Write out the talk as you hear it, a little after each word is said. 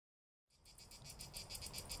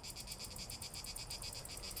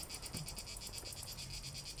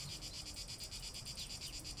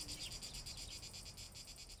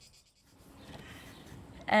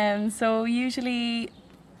So usually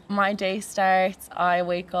my day starts, I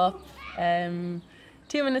wake up 2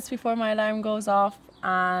 minutes before my alarm goes off,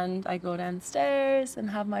 and I go downstairs and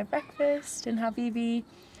have my breakfast in Habibi,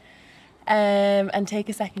 and take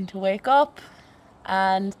a second to wake up.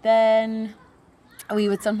 And then we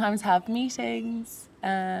would sometimes have meetings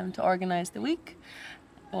to organise the week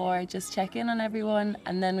or just check in on everyone,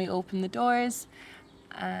 and then we open the doors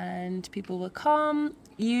and people will come.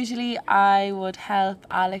 Usually I would help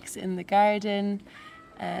Alex in the garden,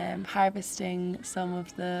 harvesting some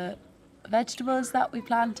of the vegetables that we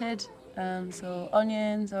planted, so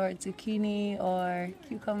onions or zucchini or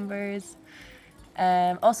cucumbers.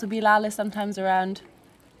 Also Bilal is sometimes around,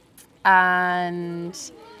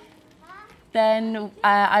 and then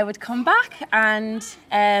I would come back, and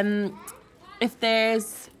if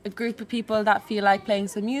there's a group of people that feel like playing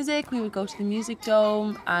some music, we would go to the music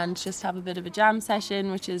dome and just have a bit of a jam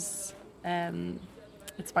session, which is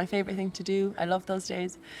it's my favourite thing to do. I love those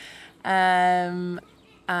days. And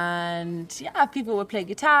yeah, people would play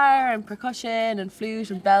guitar and percussion and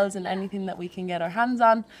flute and bells and anything that we can get our hands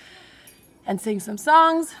on, and sing some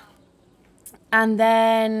songs. And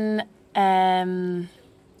then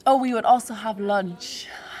we would also have lunch.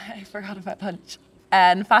 I forgot about lunch.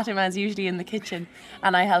 And Fatima is usually in the kitchen,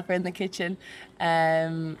 and I help her in the kitchen.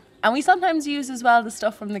 And we sometimes use as well the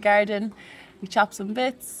stuff from the garden. We chop some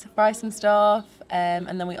bits, fry some stuff, and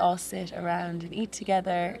then we all sit around and eat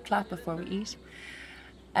together, clap before we eat,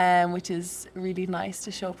 which is really nice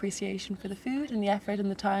to show appreciation for the food and the effort and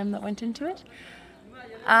the time that went into it.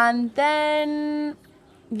 And then,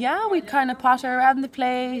 yeah, we'd kind of potter around the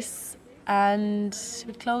place, and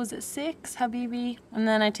we'd close at 6, Habibi, and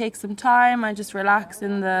then I take some time. I just relax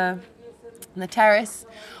in the terrace,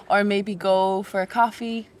 or maybe go for a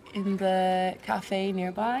coffee in the cafe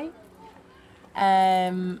nearby.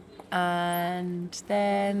 And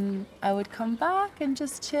then I would come back and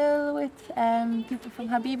just chill with people from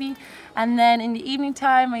Habibi. And then in the evening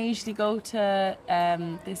time, I usually go to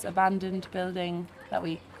this abandoned building that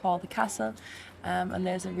we call the castle. And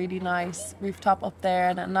there's a really nice rooftop up there,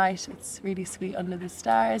 and at night it's really sweet under the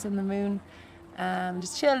stars and the moon.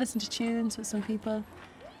 Just chill, listen to tunes with some people,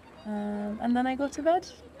 and then I go to bed.